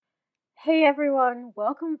Hey everyone,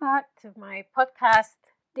 welcome back to my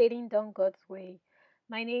podcast, Dating Done God's Way.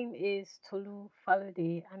 My name is Tolu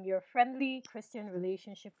Falode. I'm your friendly Christian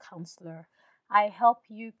relationship counselor. I help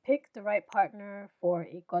you pick the right partner for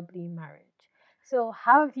a godly marriage. So,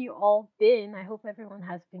 how have you all been? I hope everyone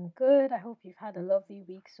has been good. I hope you've had a lovely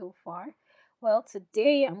week so far. Well,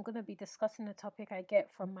 today I'm going to be discussing a topic I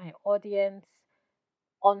get from my audience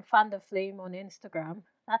on Fan the Flame on Instagram.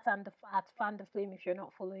 That's at Fan the Flame if you're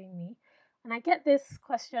not following me. And I get this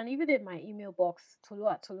question even in my email box, Tolu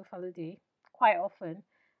at Tolu Falude, quite often.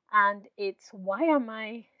 And it's why am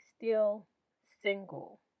I still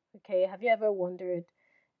single? Okay, have you ever wondered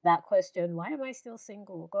that question? Why am I still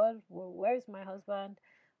single? God, where's my husband?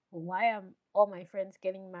 Why am all my friends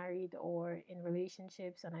getting married or in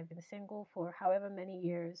relationships and I've been single for however many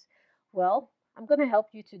years? Well, I'm going to help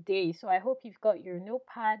you today. So I hope you've got your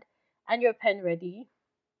notepad and your pen ready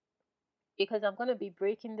because I'm going to be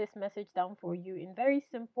breaking this message down for you in very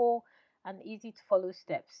simple and easy to follow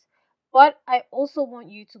steps. But I also want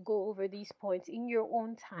you to go over these points in your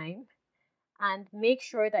own time and make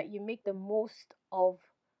sure that you make the most of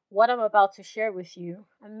what I'm about to share with you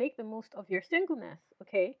and make the most of your singleness.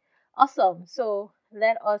 Okay, awesome. So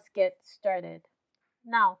let us get started.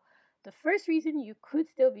 Now, the first reason you could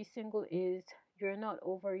still be single is you're not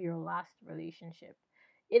over your last relationship.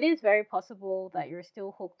 It is very possible that you're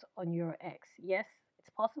still hooked on your ex. Yes, it's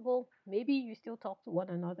possible. Maybe you still talk to one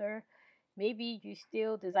another. Maybe you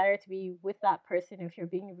still desire to be with that person if you're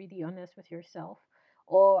being really honest with yourself.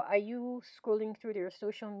 Or are you scrolling through their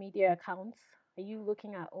social media accounts? Are you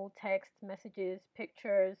looking at old text messages,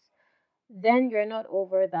 pictures? Then you're not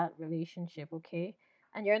over that relationship, okay?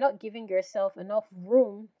 And you're not giving yourself enough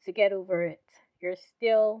room to get over it. You're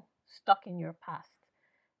still stuck in your past.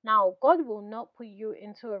 Now, God will not put you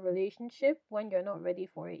into a relationship when you're not ready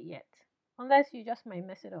for it yet, unless you just might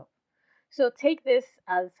mess it up. So take this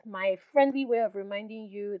as my friendly way of reminding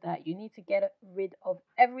you that you need to get rid of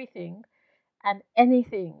everything and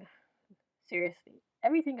anything, seriously,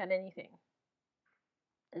 everything and anything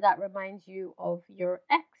that reminds you of your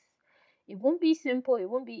ex. It won't be simple, it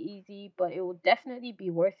won't be easy, but it will definitely be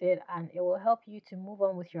worth it and it will help you to move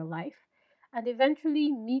on with your life and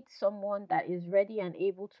eventually meet someone that is ready and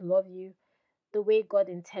able to love you the way God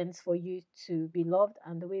intends for you to be loved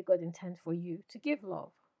and the way God intends for you to give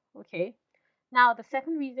love. Okay? Now, the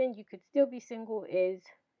second reason you could still be single is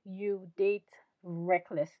you date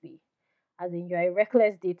recklessly, as in you're a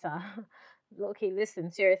reckless dater. Okay,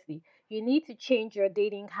 listen, seriously. You need to change your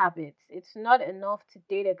dating habits. It's not enough to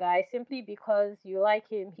date a guy simply because you like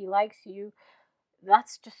him, he likes you.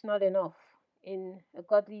 That's just not enough in a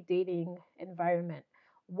godly dating environment.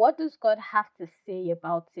 What does God have to say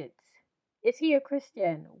about it? Is he a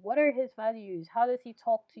Christian? What are his values? How does he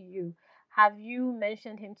talk to you? Have you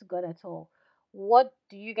mentioned him to God at all? What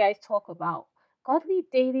do you guys talk about? Godly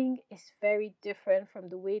dating is very different from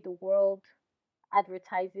the way the world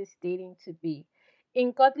advertises dating to be.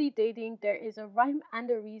 In godly dating, there is a rhyme and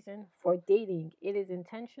a reason for dating. It is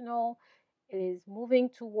intentional, it is moving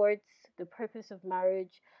towards the purpose of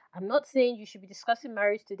marriage. I'm not saying you should be discussing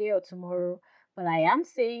marriage today or tomorrow, but I am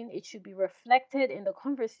saying it should be reflected in the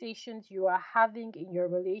conversations you are having in your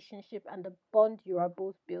relationship and the bond you are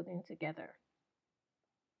both building together.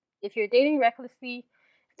 If you're dating recklessly,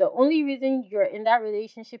 if the only reason you're in that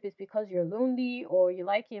relationship is because you're lonely or you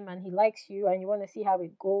like him and he likes you and you want to see how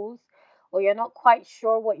it goes, or you're not quite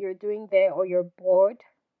sure what you're doing there or you're bored,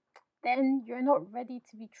 then you're not ready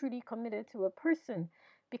to be truly committed to a person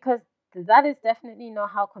because that is definitely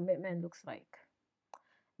not how commitment looks like.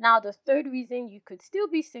 Now, the third reason you could still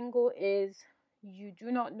be single is you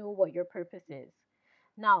do not know what your purpose is.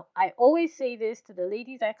 Now, I always say this to the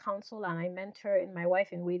ladies I counsel and I mentor in my Wife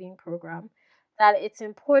in Waiting program that it's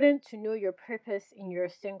important to know your purpose in your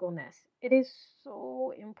singleness. It is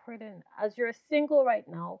so important. As you're single right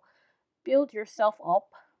now, build yourself up,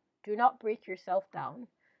 do not break yourself down.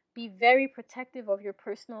 Be very protective of your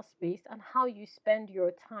personal space and how you spend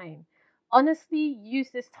your time. Honestly, use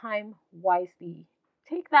this time wisely.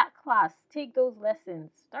 Take that class, take those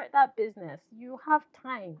lessons, start that business. You have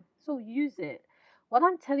time, so use it. What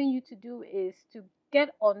I'm telling you to do is to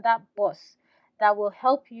get on that bus that will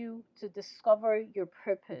help you to discover your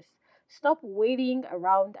purpose. Stop waiting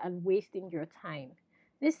around and wasting your time.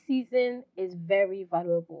 This season is very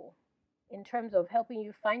valuable in terms of helping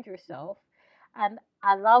you find yourself and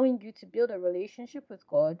allowing you to build a relationship with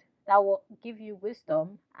God that will give you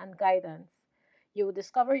wisdom and guidance. You will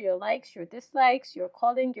discover your likes, your dislikes, your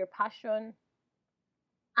calling, your passion,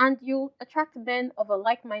 and you'll attract men of a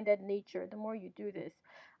like minded nature the more you do this.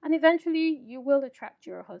 And eventually, you will attract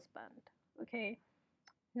your husband. Okay?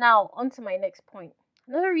 Now, on to my next point.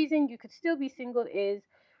 Another reason you could still be single is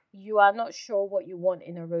you are not sure what you want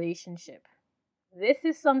in a relationship. This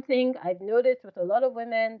is something I've noticed with a lot of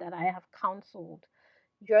women that I have counseled.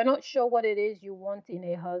 You're not sure what it is you want in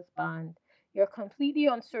a husband. You're completely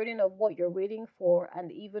uncertain of what you're waiting for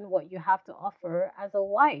and even what you have to offer as a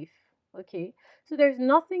wife. Okay, so there's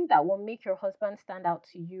nothing that will make your husband stand out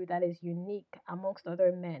to you that is unique amongst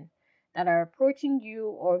other men that are approaching you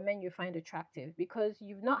or men you find attractive because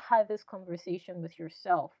you've not had this conversation with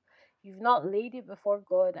yourself. You've not laid it before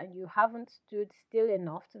God and you haven't stood still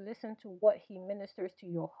enough to listen to what He ministers to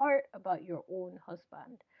your heart about your own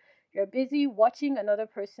husband. You're busy watching another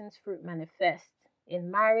person's fruit manifest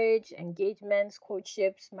in marriage, engagements,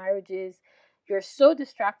 courtships, marriages. You're so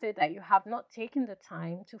distracted that you have not taken the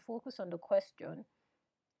time to focus on the question,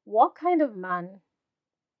 what kind of man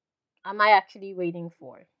am I actually waiting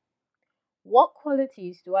for? What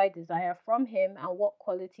qualities do I desire from him and what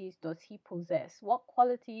qualities does he possess? What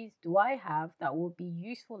qualities do I have that will be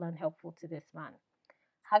useful and helpful to this man?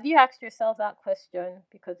 Have you asked yourself that question?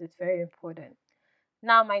 Because it's very important.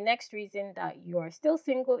 Now, my next reason that you are still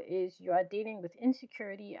single is you are dealing with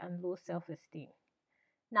insecurity and low self esteem.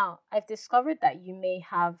 Now, I've discovered that you may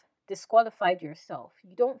have disqualified yourself.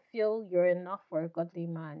 You don't feel you're enough for a godly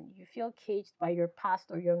man. You feel caged by your past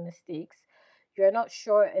or your mistakes. You're not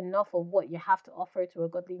sure enough of what you have to offer to a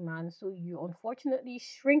godly man, so you unfortunately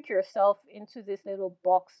shrink yourself into this little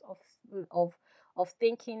box of of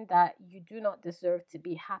thinking that you do not deserve to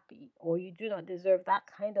be happy or you do not deserve that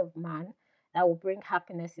kind of man that will bring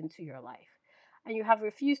happiness into your life. And you have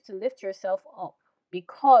refused to lift yourself up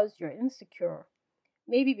because you're insecure.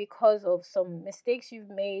 Maybe because of some mistakes you've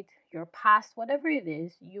made, your past, whatever it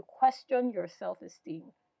is, you question your self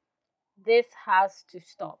esteem. This has to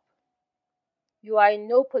stop. You are in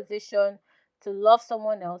no position to love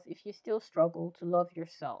someone else if you still struggle to love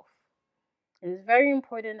yourself. It is very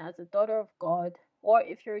important as a daughter of God, or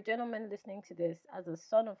if you're a gentleman listening to this, as a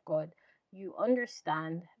son of God, you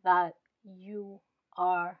understand that you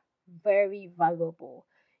are very valuable.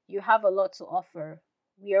 You have a lot to offer.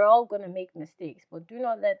 We are all going to make mistakes, but do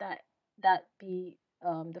not let that be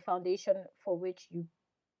the foundation for which you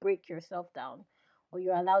break yourself down or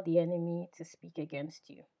you allow the enemy to speak against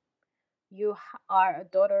you. You are a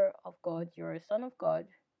daughter of God, you're a son of God,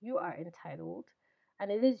 you are entitled, and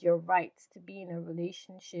it is your right to be in a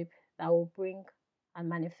relationship that will bring and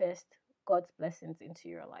manifest God's blessings into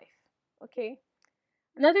your life. Okay?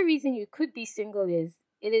 Another reason you could be single is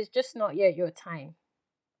it is just not yet your time.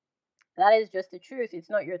 That is just the truth. It's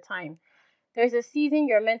not your time. There's a season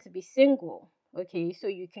you're meant to be single, okay? So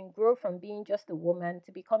you can grow from being just a woman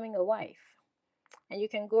to becoming a wife. And you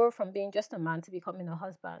can go from being just a man to becoming a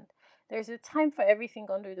husband. There's a time for everything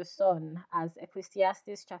under the sun, as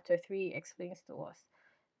Ecclesiastes chapter 3 explains to us.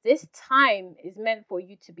 This time is meant for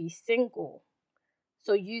you to be single,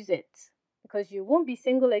 so use it because you won't be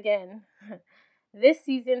single again. This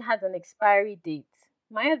season has an expiry date.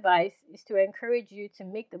 My advice is to encourage you to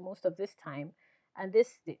make the most of this time and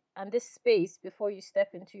this space before you step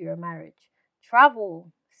into your marriage.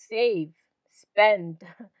 Travel, save, spend,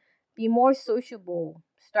 be more sociable,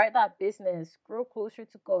 start that business, grow closer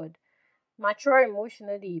to God, mature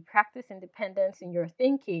emotionally, practice independence in your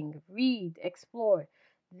thinking, read, explore.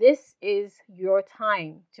 This is your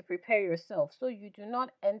time to prepare yourself so you do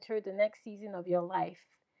not enter the next season of your life,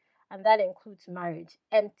 and that includes marriage,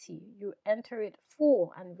 empty. You enter it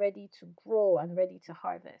full and ready to grow and ready to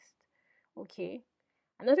harvest. Okay?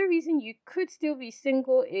 Another reason you could still be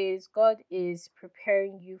single is God is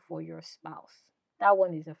preparing you for your spouse. That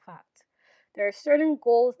one is a fact. There are certain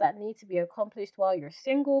goals that need to be accomplished while you're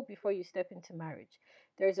single before you step into marriage.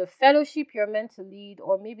 There's a fellowship you're meant to lead,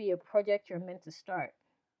 or maybe a project you're meant to start.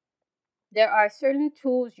 There are certain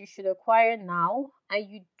tools you should acquire now, and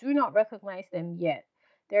you do not recognize them yet.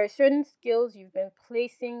 There are certain skills you've been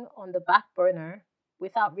placing on the back burner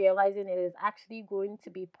without realizing it is actually going to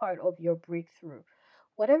be part of your breakthrough.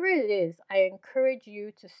 Whatever it is, I encourage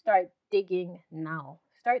you to start digging now.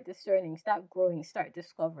 Start discerning, start growing, start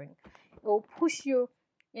discovering. It will push you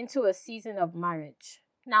into a season of marriage.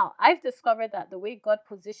 Now, I've discovered that the way God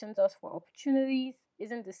positions us for opportunities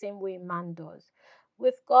isn't the same way man does.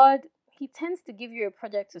 With God, He tends to give you a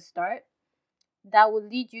project to start that will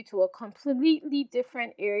lead you to a completely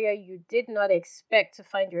different area you did not expect to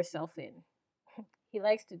find yourself in. He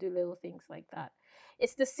likes to do little things like that.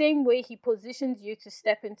 It's the same way He positions you to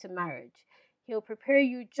step into marriage. He'll prepare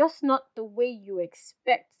you just not the way you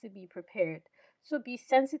expect to be prepared. So be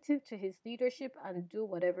sensitive to His leadership and do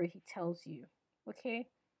whatever He tells you. Okay?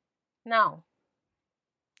 Now,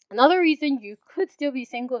 another reason you could still be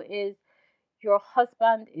single is your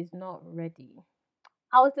husband is not ready.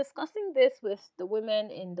 I was discussing this with the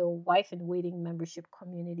women in the Wife in Waiting membership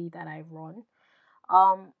community that I run.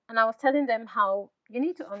 And I was telling them how you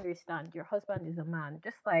need to understand your husband is a man,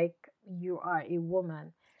 just like you are a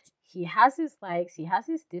woman. He has his likes, he has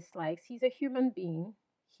his dislikes, he's a human being.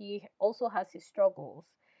 He also has his struggles.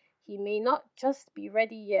 He may not just be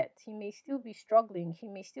ready yet, he may still be struggling, he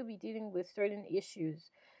may still be dealing with certain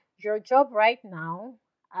issues. Your job right now,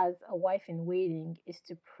 as a wife in waiting, is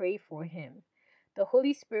to pray for him. The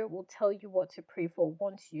Holy Spirit will tell you what to pray for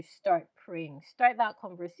once you start praying. Start that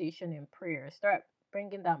conversation in prayer. Start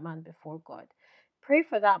bringing that man before God. Pray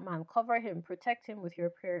for that man, cover him, protect him with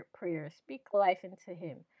your prayer. Speak life into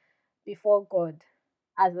him before God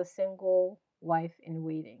as a single wife in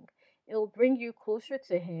waiting. It will bring you closer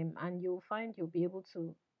to him, and you'll find you'll be able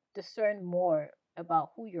to discern more about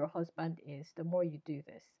who your husband is the more you do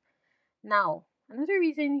this. Now, another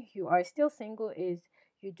reason you are still single is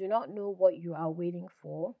you do not know what you are waiting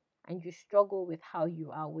for and you struggle with how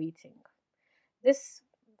you are waiting. This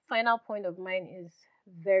final point of mine is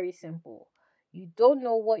very simple. You don't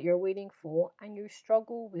know what you're waiting for and you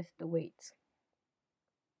struggle with the wait.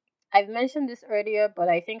 I've mentioned this earlier, but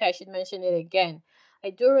I think I should mention it again. I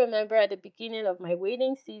do remember at the beginning of my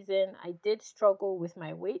waiting season, I did struggle with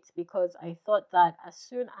my weight because I thought that as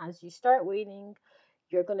soon as you start waiting,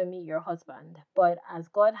 you're going to meet your husband. But as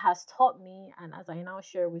God has taught me, and as I now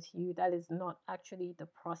share with you, that is not actually the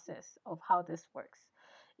process of how this works.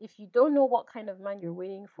 If you don't know what kind of man you're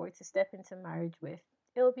waiting for to step into marriage with,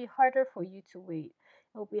 it'll be harder for you to wait.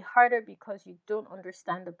 It'll be harder because you don't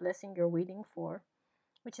understand the blessing you're waiting for,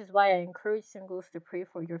 which is why I encourage singles to pray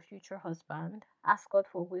for your future husband. Ask God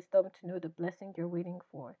for wisdom to know the blessing you're waiting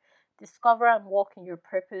for. Discover and walk in your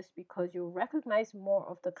purpose because you'll recognize more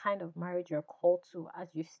of the kind of marriage you're called to as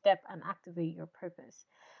you step and activate your purpose.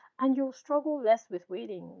 And you'll struggle less with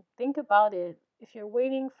waiting. Think about it. If you're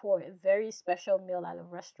waiting for a very special meal at a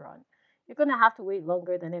restaurant, you're going to have to wait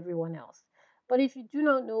longer than everyone else. But if you do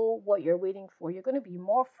not know what you're waiting for, you're going to be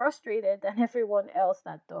more frustrated than everyone else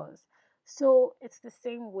that does. So it's the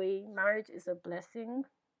same way. Marriage is a blessing.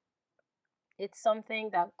 It's something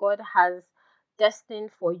that God has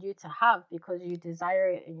destined for you to have because you desire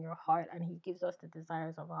it in your heart and He gives us the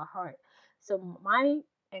desires of our heart. So, my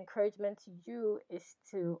encouragement to you is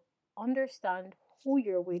to understand who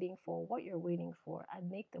you're waiting for, what you're waiting for, and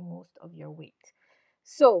make the most of your wait.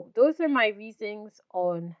 So, those are my reasons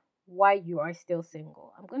on why you are still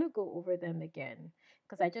single. I'm going to go over them again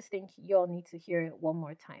because I just think you all need to hear it one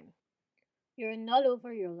more time. You're not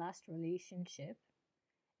over your last relationship.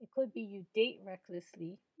 It could be you date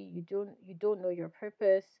recklessly. You don't know your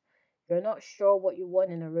purpose. You're not sure what you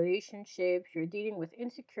want in a relationship. You're dealing with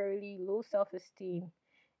insecurity, low self-esteem.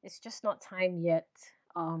 It's just not time yet.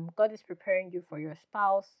 God is preparing you for your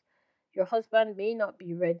spouse. Your husband may not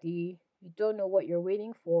be ready. You don't know what you're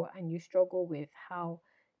waiting for, and you struggle with how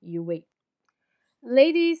you wait.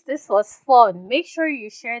 Ladies, this was fun. Make sure you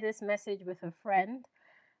share this message with a friend.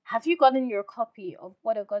 Have you gotten your copy of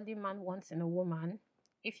What a Godly Man Wants in a Woman?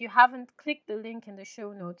 If you haven't, click the link in the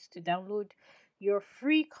show notes to download your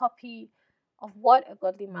free copy of What a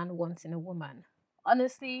Godly Man Wants in a Woman.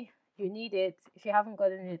 Honestly, you need it. If you haven't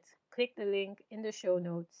gotten it, click the link in the show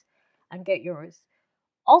notes and get yours.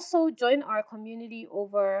 Also, join our community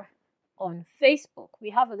over on Facebook.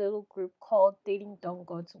 We have a little group called Dating Done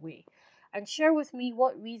God's Way. And share with me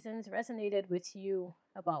what reasons resonated with you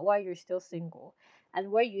about why you're still single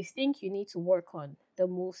and where you think you need to work on the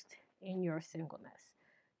most in your singleness.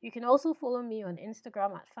 You can also follow me on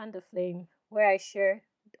Instagram at FanDaFlame, where I share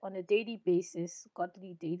on a daily basis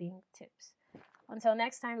godly dating tips. Until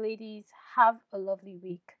next time, ladies, have a lovely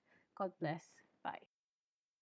week. God bless.